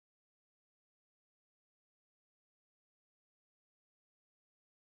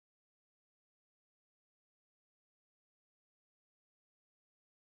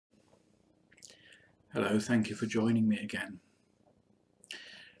Hello, thank you for joining me again.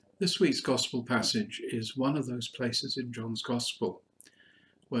 This week's Gospel passage is one of those places in John's Gospel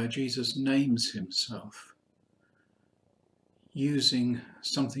where Jesus names himself using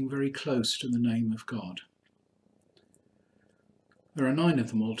something very close to the name of God. There are 9 of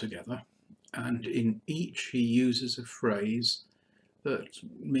them altogether, and in each he uses a phrase that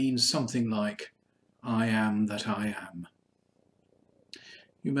means something like, "I am that I am."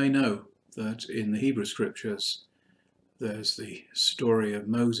 You may know that in the Hebrew Scriptures there's the story of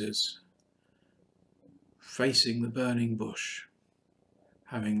Moses facing the burning bush,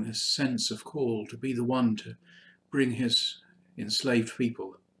 having this sense of call to be the one to bring his enslaved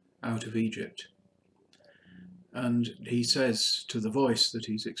people out of Egypt. And he says to the voice that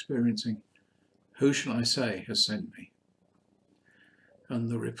he's experiencing, "Who shall I say has sent me?" And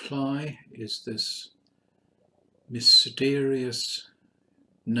the reply is this mysterious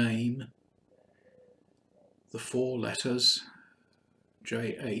name, the 4 letters,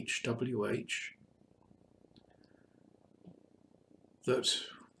 JHWH, that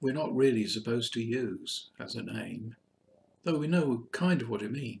we're not really supposed to use as a name, though we know kind of what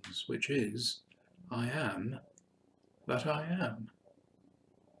it means, which is, I am that I am.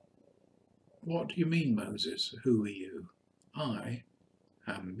 What do you mean, Moses? Who are you? I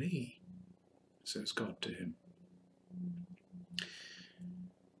am me, says God to him.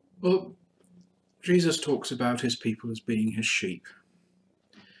 Well, Jesus talks about his people as being his sheep,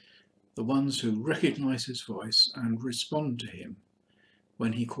 the ones who recognize his voice and respond to him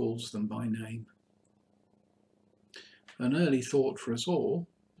when he calls them by name. An early thought for us all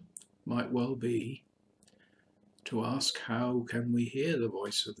might well be to ask, how can we hear the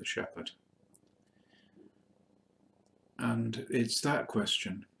voice of the shepherd? And it's that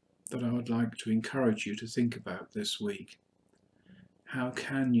question that I would like to encourage you to think about this week. How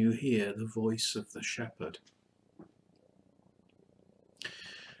can you hear the voice of the shepherd?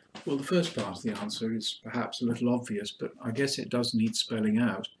 Well, the first part of the answer is perhaps a little obvious, but I guess it does need spelling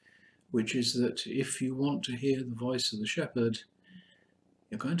out, which is that if you want to hear the voice of the shepherd,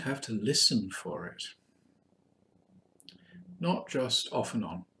 you're going to have to listen for it. Not just off and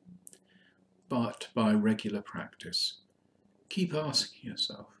on, but by regular practice. Keep asking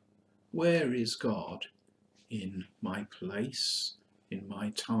yourself, where is God in my place, in my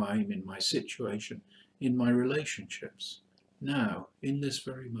time, in my situation, in my relationships? Now, in this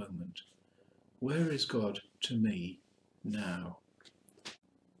very moment, where is God to me now?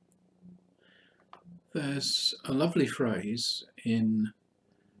 There's a lovely phrase in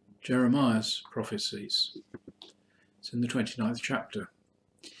Jeremiah's prophecies. It's in the 29th chapter.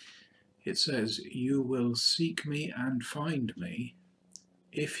 It says, "You will seek me and find me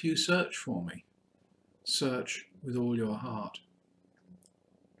if you search for me. Search with all your heart."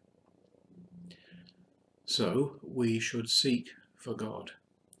 So we should seek for God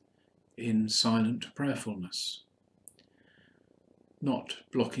in silent prayerfulness, not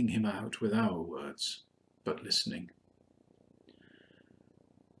blocking him out with our words, but listening.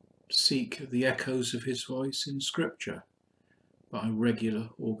 Seek the echoes of his voice in Scripture by regular,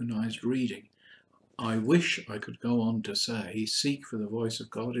 organised reading. I wish I could go on to say, seek for the voice of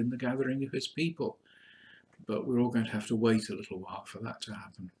God in the gathering of his people, but we're all going to have to wait a little while for that to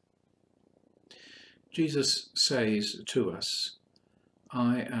happen. Jesus says to us,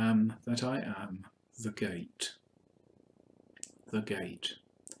 I am that I am, the gate. The gate,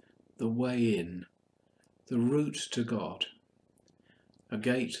 the way in, the route to God, a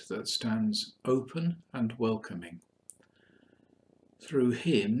gate that stands open and welcoming. Through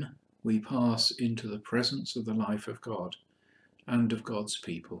him we pass into the presence of the life of God and of God's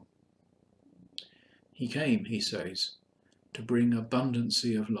people. He came, he says, to bring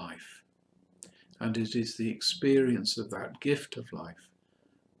abundancy of life, and it is the experience of that gift of life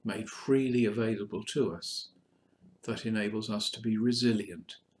made freely available to us that enables us to be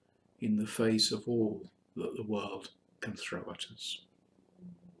resilient in the face of all that the world can throw at us.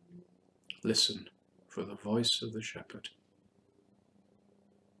 Listen for the voice of the shepherd.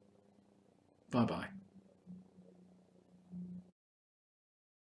 Bye-bye.